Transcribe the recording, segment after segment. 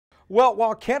Well,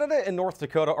 while Canada and North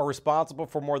Dakota are responsible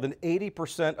for more than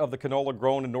 80% of the canola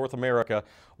grown in North America,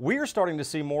 we're starting to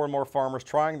see more and more farmers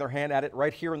trying their hand at it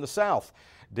right here in the South.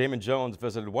 Damon Jones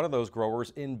visited one of those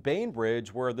growers in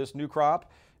Bainbridge, where this new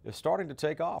crop is starting to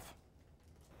take off.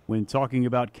 When talking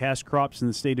about cash crops in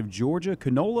the state of Georgia,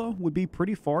 canola would be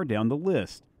pretty far down the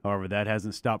list. However, that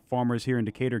hasn't stopped farmers here in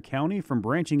Decatur County from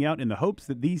branching out in the hopes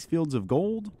that these fields of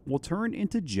gold will turn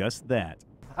into just that.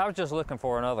 I was just looking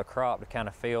for another crop to kind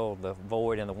of fill the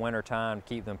void in the wintertime, to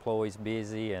keep the employees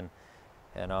busy, and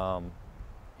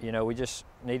you know, we just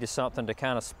needed something to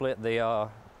kind of split the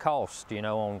cost, you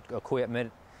know, on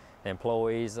equipment,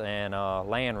 employees, and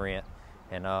land rent.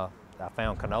 And I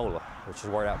found canola, which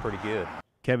has worked out pretty good.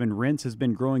 Kevin Rentz has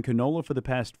been growing canola for the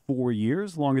past 4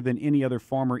 years, longer than any other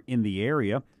farmer in the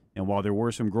area. And while there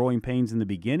were some growing pains in the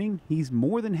beginning, he's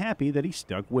more than happy that he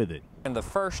stuck with it. And the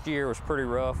first year was pretty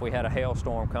rough. We had a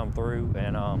hailstorm come through,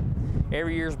 and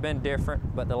every year's been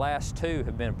different, but the last two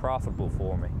have been profitable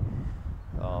for me.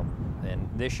 And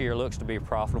this year looks to be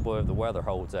profitable if the weather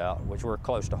holds out, which we're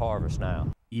close to harvest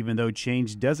now. Even though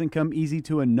change doesn't come easy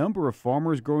to a number of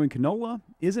farmers, growing canola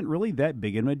isn't really that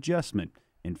big an adjustment.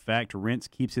 In fact, Rentz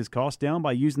keeps his costs down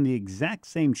by using the exact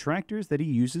same tractors that he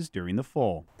uses during the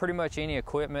fall. Pretty much any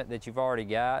equipment that you've already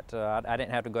got. I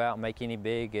didn't have to go out and make any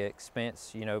big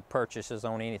expense, you know, purchases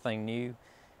on anything new.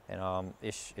 And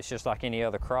it's just like any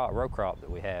other row crop that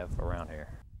we have around here.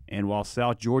 And while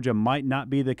South Georgia might not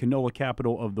be the canola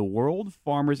capital of the world,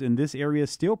 farmers in this area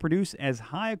still produce as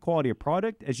high a quality of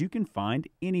product as you can find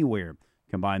anywhere.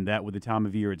 Combine that with the time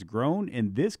of year it's grown,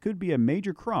 and this could be a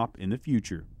major crop in the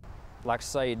future. Like I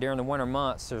say, during the winter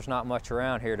months, there's not much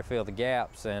around here to fill the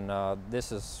gaps, and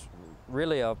this is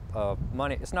really a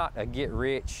money. It's not a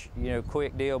get-rich, you know,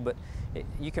 quick deal, but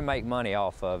you can make money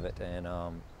off of it. And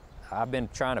I've been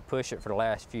trying to push it for the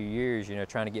last few years, you know,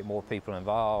 trying to get more people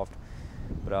involved.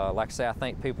 But like I say, I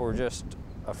think people are just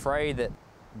afraid that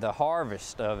the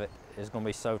harvest of it is going to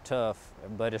be so tough,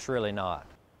 but it's really not.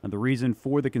 And the reason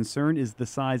for the concern is the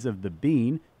size of the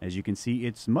bean. As you can see,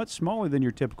 it's much smaller than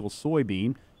your typical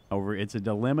soybean. However, it's a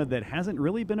dilemma that hasn't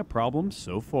really been a problem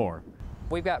so far.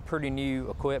 We've got pretty new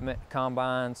equipment,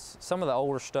 combines. Some of the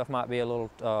older stuff might be a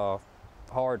little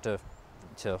hard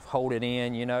to hold it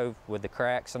in, you know, with the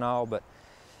cracks and all, but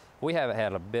we haven't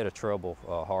had a bit of trouble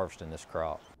harvesting this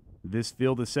crop. This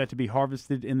field is set to be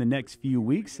harvested in the next few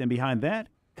weeks, and behind that,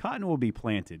 cotton will be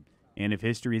planted. And if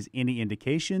history is any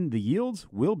indication, the yields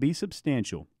will be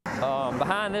substantial.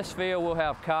 Behind this field, we'll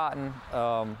have cotton.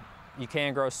 You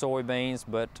can grow soybeans,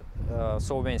 but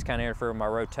soybeans kind of interfere with my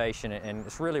rotation, and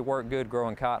it's really worked good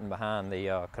growing cotton behind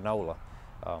the canola.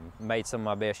 Made some of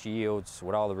my best yields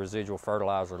with all the residual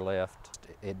fertilizer left.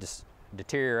 It just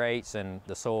deteriorates and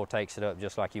the soil takes it up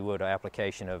just like you would an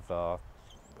application of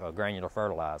granular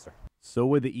fertilizer. So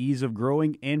with the ease of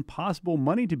growing and possible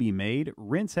money to be made,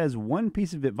 Rentz has one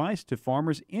piece of advice to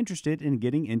farmers interested in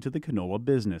getting into the canola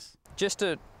business. Just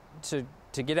to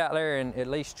get out there and at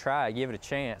least try, give it a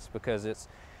chance, because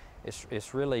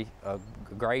it's really a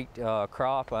great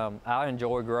crop. I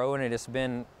enjoy growing it. It's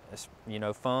you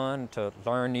know, fun to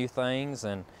learn new things,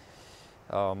 and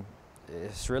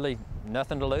it's really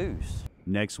nothing to lose.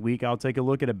 Next week, I'll take a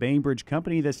look at a Bainbridge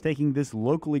company that's taking this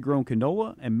locally grown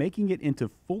canola and making it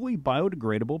into fully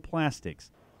biodegradable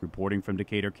plastics. Reporting from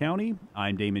Decatur County,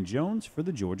 I'm Damon Jones for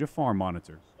the Georgia Farm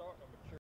Monitor.